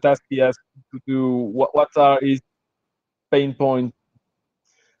the task he has to do, what are his pain points.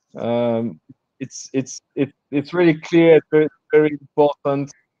 It's really clear. It's very, very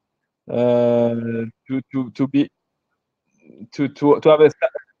important to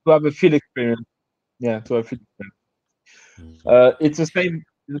have a field experience. Yeah, to have field experience. It's the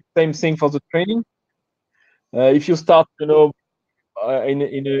same thing for the training. If you start, in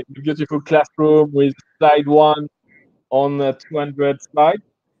a beautiful classroom with slide 1 on 200 slides,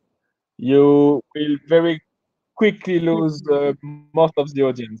 you will very quickly lose most of the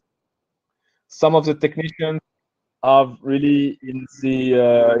audience. Some of the technicians are really in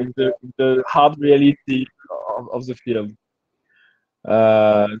the hard reality of the field.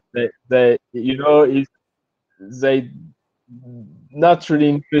 They not really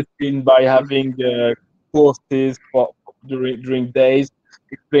interested by having courses during days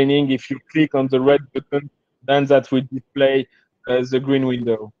explaining. If you click on the red button, then that will display the green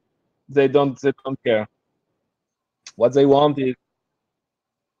window. They don't care. What they want is,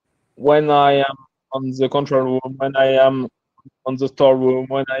 when I am on the control room, when I am on the storeroom,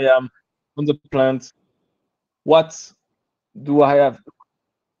 when I am on the plant, what do I have?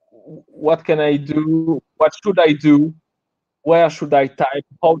 What can I do? What should I do? Where should I type?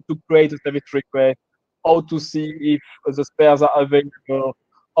 How to create a service request? How to see if the spares are available?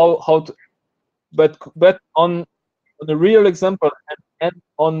 But on a real example and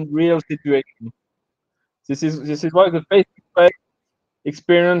on real situation. This is why the face-to-face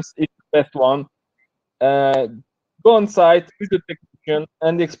experience is the best one. Go on site with the technician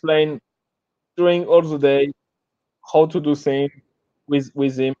and explain during all the day how to do things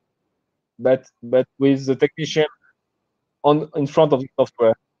with him, but with the technician in front of the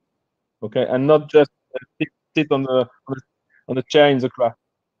software, okay, and not just sit on the chair in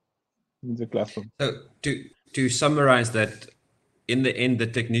the classroom. So to summarize that, in the end, the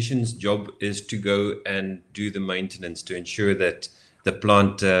technician's job is to go and do the maintenance to ensure that the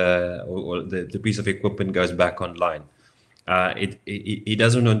plant or the piece of equipment goes back online. He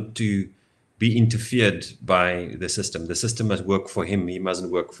doesn't want to be interfered by the system. The system must work for him. He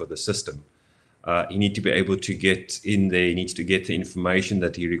mustn't work for the system. He needs to be able to get in there. He needs to get the information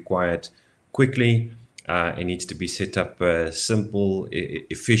that he required quickly. It needs to be set up simple,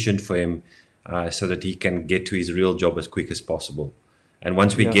 efficient for him, so that he can get to his real job as quick as possible. And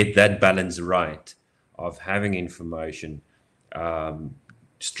once we get that balance right of having information,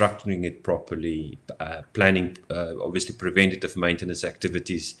 structuring it properly, planning, obviously preventative maintenance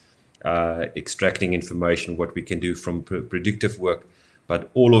activities, extracting information, what we can do from predictive work, but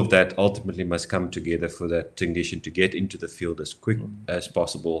all of that ultimately must come together for that technician to get into the field as quick as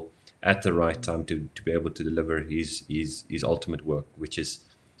possible at the right time to be able to deliver his ultimate work, which is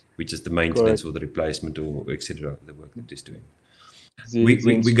the maintenance or the replacement or etc. the work that he's doing.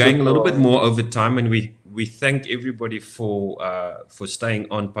 We're going a little bit more over time, and we thank everybody for staying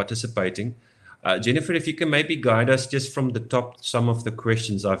on, participating. Jennifer, if you can maybe guide us just from the top, some of the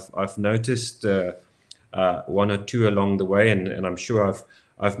questions I've noticed one or two along the way, and I'm sure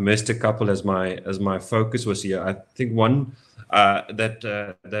I've missed a couple as my focus was here. I think one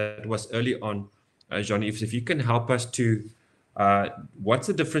that was early on, Jean-Yves, if you can help us to what's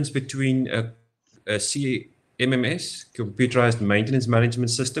the difference between a CMMS, Computerized Maintenance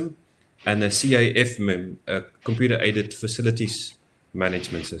Management System, and a CAFM, a Computer-Aided Facilities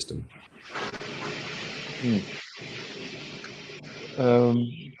Management System?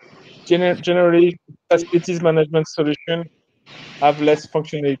 Generally, facilities management solutions have less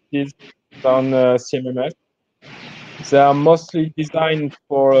functionalities than CMMS. They are mostly designed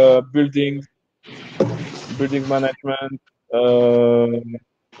for building management,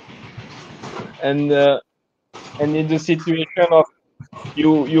 and in the situation of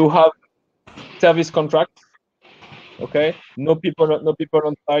you have service contracts, okay, no people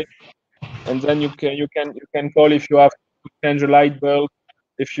on site, and then you can call if you have to change a light bulb.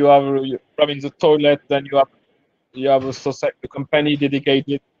 If you have a problem in the toilet, then you have a company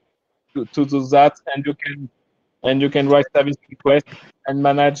dedicated to do that, and you can write service requests and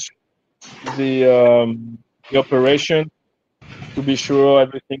manage the operation to be sure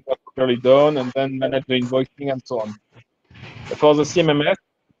everything was properly done, and then manage the invoicing and so on. For the CMMS,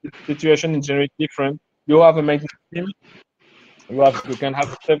 situation is generally different. You have a maintenance team. You can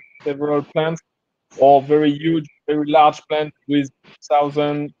have several plants, or very huge, very large plants with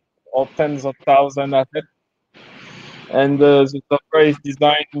thousands or tens of thousands assets. And the software is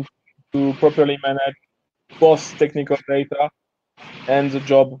designed to properly manage both technical data and the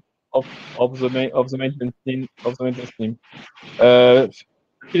job of the maintenance team.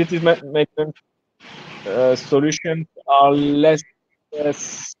 Facilities maintenance solutions are less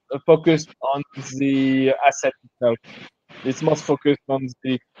focused on the asset itself. It's most focused on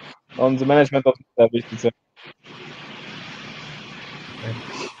the management of the service itself.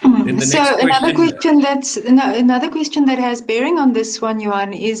 So another question that has bearing on this one,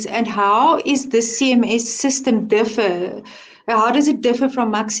 Johan, is, and how is the CMS system differ? How does it differ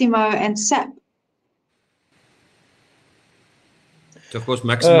from Maximo and SAP? So of course,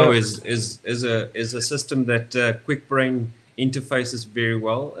 Maximo is a system that Quickbrain interfaces very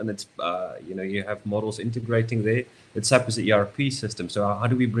well, and it's you have models integrating there. But SAP is the ERP system. So how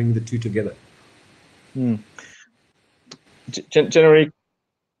do we bring the two together? Generally,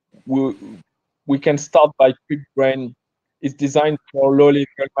 we can start by Quickbrain. It's designed for low-level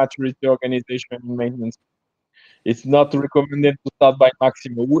maturity organization in maintenance. It's not recommended to start by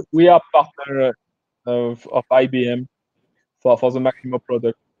Maximo. We are partner of IBM for the Maximo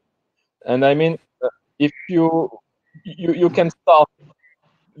product, and I mean, if you can start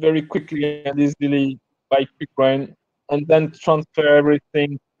very quickly and easily by Quickbrain, and then transfer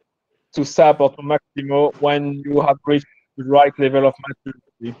everything to SAP or to Maximo when you have reached the right level of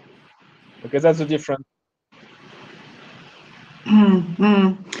maturity. Okay, that's the difference.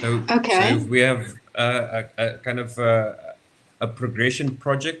 Okay. So if we have a kind of a progression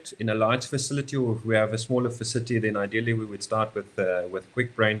project in a large facility, or if we have a smaller facility, then ideally we would start with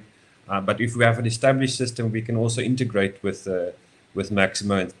Quickbrain. But if we have an established system, we can also integrate with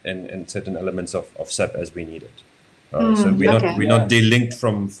Maximo and certain elements of SAP as we need it. So we're not delinked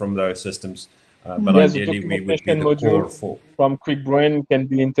from those systems. But ideally, we would be the core for. From Quickbrain can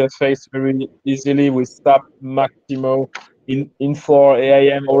be interfaced very easily with SAP, Maximo, Infor,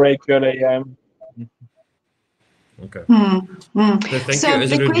 AIM, Oracle, AIM. Okay. So thank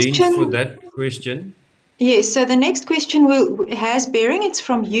you, Azarudin, for that question. Yes, so the next question has bearing. It's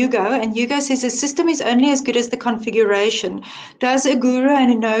from Hugo, and Hugo says the system is only as good as the configuration. Does Aguru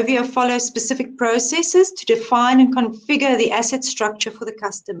and ENNOVIA follow specific processes to define and configure the asset structure for the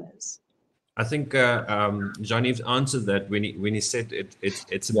customers? I think Jean-Yves answered that when he said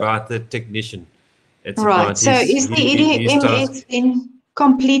it's about the technician. It's right. About so is the ENNOVIA then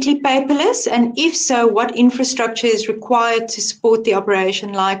completely paperless? And if so, what infrastructure is required to support the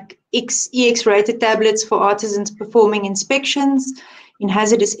operation, like EX-rated tablets for artisans performing inspections in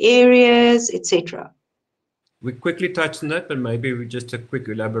hazardous areas, etc.? We quickly touched on that, but maybe just a quick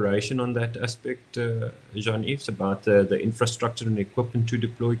elaboration on that aspect, Jean-Yves, about the infrastructure and equipment to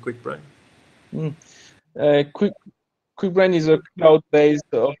deploy Quickbrain. Quickbrain is a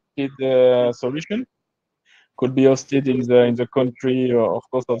cloud-based hosted solution. Could be hosted in the country, of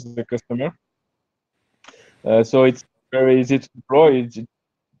course, of the customer. So it's very easy to deploy. It's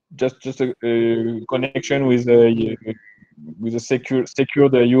just a connection with a secure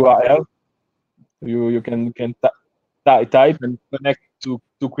URL. You can type and connect to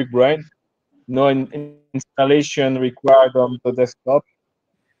Quickbrain. No installation required on the desktop.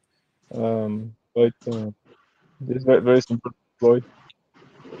 But it's very, very simple to deploy.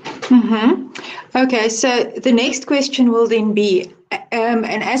 Okay, so the next question will then be,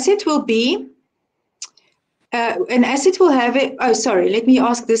 an asset will have it. Oh, sorry, let me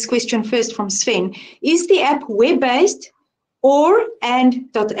ask this question first from Sven. Is the app web-based or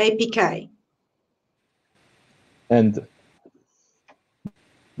and.apk? And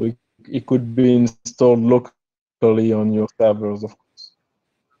it could be installed locally on your servers, of course.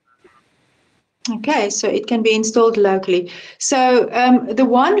 Okay, so it can be installed locally. So the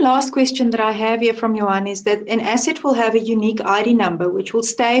one last question that I have here from Johan is that an asset will have a unique ID number, which will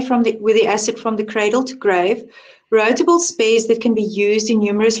stay with the asset from the cradle to grave, rotable spares that can be used in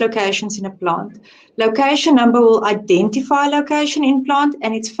numerous locations in a plant. Location number will identify location in plant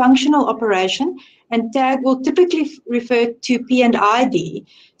and its functional operation, and tag will typically refer to P&ID.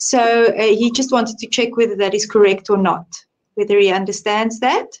 So he just wanted to check whether that is correct or not, whether he understands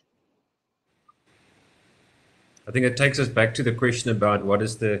that. I think it takes us back to the question about what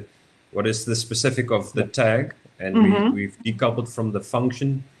is the specific of the tag, and we've decoupled from the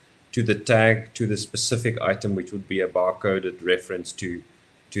function to the tag to the specific item, which would be a barcoded reference to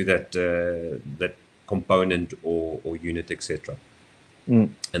that component or unit, etc.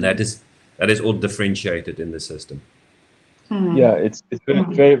 And that is all differentiated in the system. Yeah, it's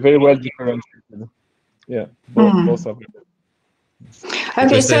very well differentiated. Yeah, both are.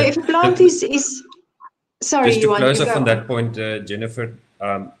 Okay, so if a plant is sorry, just to Johan, close you off go on that point, Jennifer,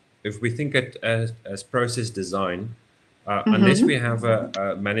 if we think it as process design, unless we have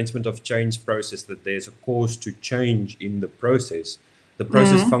a management of change process, that there's a cause to change in the process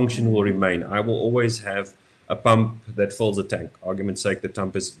function will remain. I will always have a pump that fills a tank. Argument's sake, the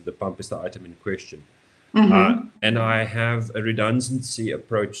pump is the item in question. And I have a redundancy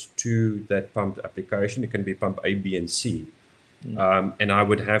approach to that pump application. It can be pump A, B, and C. And I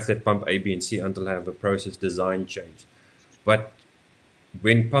would have that pump A, B, and C until I have a process design change. But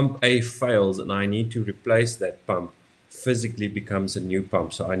when pump A fails and I need to replace that pump, physically becomes a new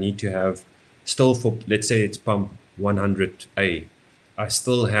pump. So I need to have still for, let's say it's pump 100A. I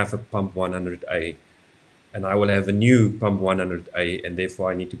still have a pump 100A. And I will have a new pump 100A, and therefore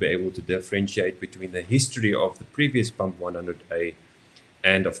I need to be able to differentiate between the history of the previous pump 100A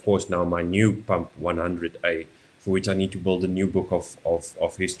and, of course, now my new pump 100A, for which I need to build a new book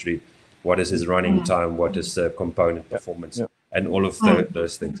of history. What is his running time? What is the component performance? And all of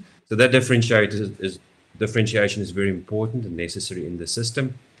those things. So that differentiation is very important and necessary in the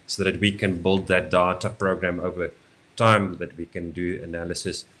system so that we can build that data program over time, that we can do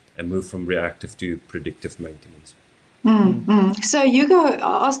analysis and move from reactive to predictive maintenance. So Hugo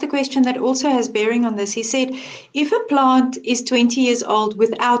asked a question that also has bearing on this. He said, if a plant is 20 years old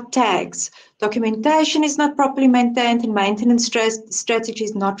without tags, documentation is not properly maintained and maintenance strategy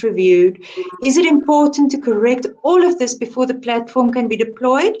is not reviewed, is it important to correct all of this before the platform can be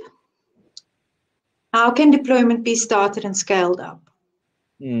deployed? How can deployment be started and scaled up?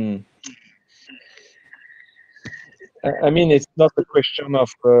 I mean, it's not a question of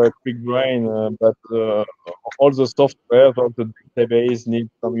Quickbrain, but all the software, all the database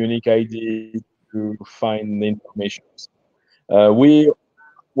need some unique ID to find the information. We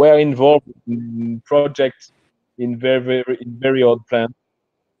were involved in projects in very old plants.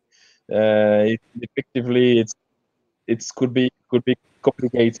 Effectively, it could be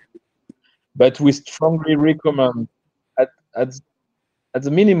complicated, but we strongly recommend at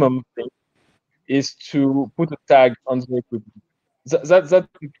the minimum thing is to put a tag on the equipment. That's the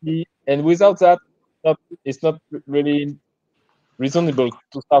key, and without that, it's not really reasonable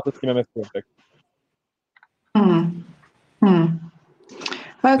to start a CMMS project.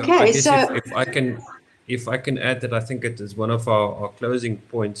 Okay, so if I can add that, I think it is one of our closing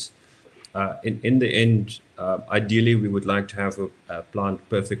points. In the end, ideally, we would like to have a plant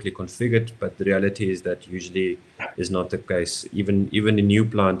perfectly configured, but the reality is that usually is not the case. Even a new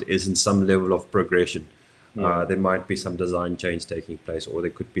plant is in some level of progression. There might be some design change taking place, or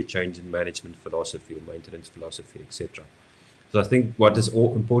there could be a change in management philosophy or maintenance philosophy, etc. So I think what is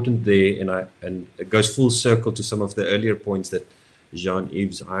all important there, and it goes full circle to some of the earlier points that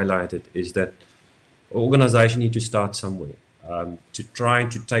Jean-Yves highlighted, is that organization need to start somewhere. To try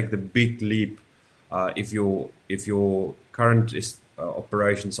to take the big leap, if your current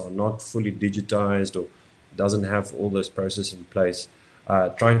operations are not fully digitized or doesn't have all those processes in place,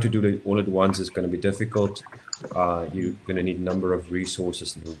 trying to do it all at once is going to be difficult. You're going to need a number of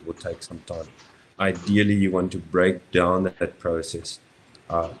resources, and it will take some time. Ideally, you want to break down that process,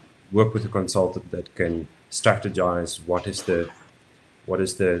 work with a consultant that can strategize what is the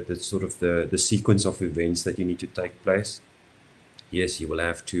sort of the sequence of events that you need to take place. Yes, you will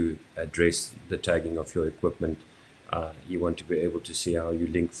have to address the tagging of your equipment. You want to be able to see how you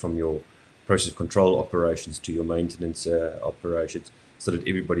link from your process control operations to your maintenance operations, so that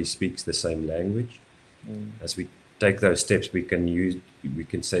everybody speaks the same language. As we take those steps, we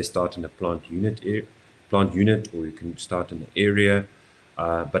can say start in a plant unit, or you can start in an area.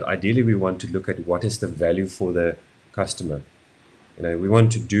 But ideally, we want to look at what is the value for the customer. We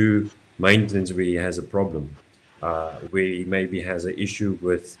want to do maintenance where he has a problem, where he maybe has an issue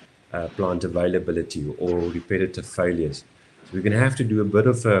with plant availability or repetitive failures. So we're going to have to do a bit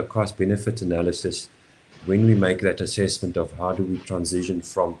of a cost-benefit analysis when we make that assessment of how do we transition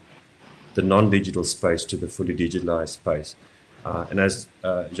from the non-digital space to the fully digitalized space. And as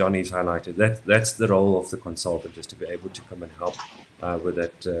Jean-Yves highlighted, that's the role of the consultant, is to be able to come and help with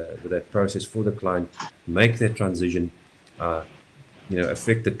that process for the client, make that transition,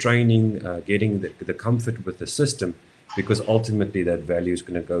 affect the training, getting the comfort with the system, because ultimately that value is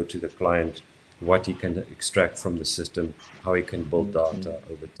going to go to the client, what he can extract from the system, how he can build data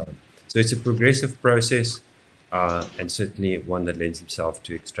over time. So it's a progressive process, and certainly one that lends itself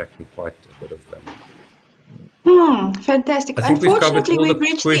to extracting quite a bit of value. Fantastic. Unfortunately, we've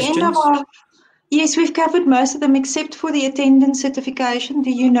reached the end of our... Yes, we've covered most of them except for the attendance certification.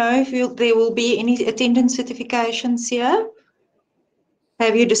 Do you know if there will be any attendance certifications here?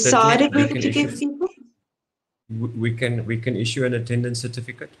 Have you decided whether to give people? We can issue an attendance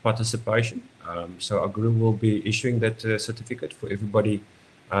certificate, participation. So Aguru will be issuing that certificate for everybody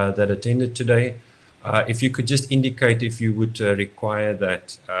that attended today. If you could just indicate if you would require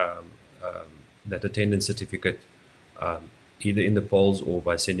that that attendance certificate either in the polls or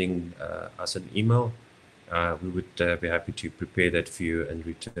by sending us an email, we would be happy to prepare that for you and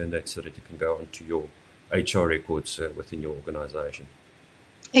return that so that you can go onto your HR records within your organization.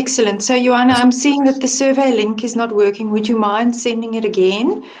 Excellent. So, Johanna, I'm seeing that the survey link is not working. Would you mind sending it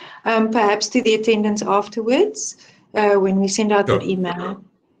again, perhaps to the attendants afterwards when we send out that email?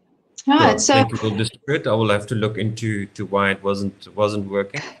 All right. So, thank you. We'll distribute. I will have to look into why it wasn't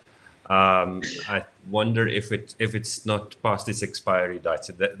working. I wonder if it's not past its expiry date.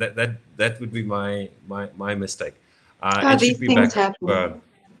 So that would be my mistake. It should be back up.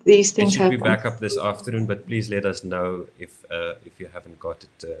 These things it should happen. be back up this afternoon, but please let us know if you haven't got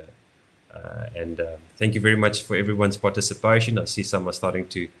it. And thank you very much for everyone's participation. I see some are starting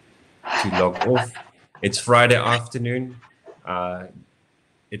to log off. It's Friday afternoon.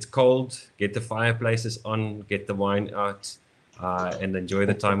 It's cold. Get the fireplaces on. Get the wine out. And enjoy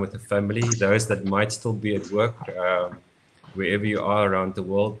the time with the family. Those that might still be at work, wherever you are around the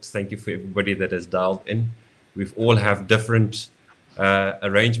world, thank you for everybody that has dialed in. We've all have different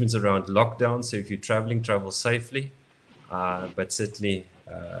arrangements around lockdown, so if you're traveling, travel safely. But certainly,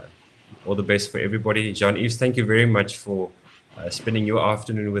 all the best for everybody. Jean-Yves, thank you very much for spending your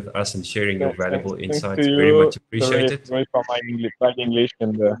afternoon with us and sharing your valuable insights. Very much appreciated. Sorry for my bad English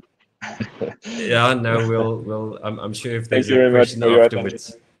and. Yeah, no, I'm sure if there's a question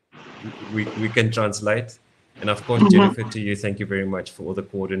afterwards, we can translate. And of course, Jennifer, to you, thank you very much for all the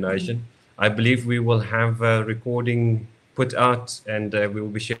coordination. I believe we will have a recording put out and we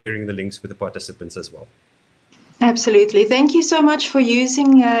will be sharing the links with the participants as well. Absolutely. Thank you so much for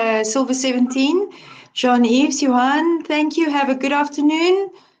using Silver 17. Jean-Yves, Johan, thank you. Have a good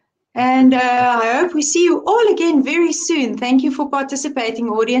afternoon. And I hope we see you all again very soon. Thank you for participating,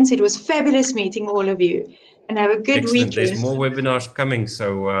 audience. It was fabulous meeting all of you. And have a good weekend. There's more webinars coming,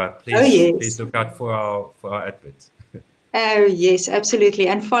 so please look out for our adverts. Oh, yes, absolutely.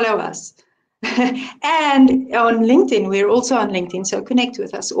 And follow us. And on LinkedIn, we're also on LinkedIn, so connect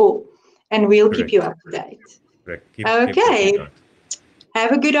with us all. And we'll keep you up to date. Okay.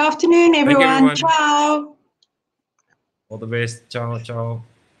 Have a good afternoon, everyone. Ciao. All the best. Ciao, ciao.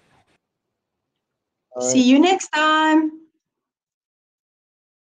 See you next time.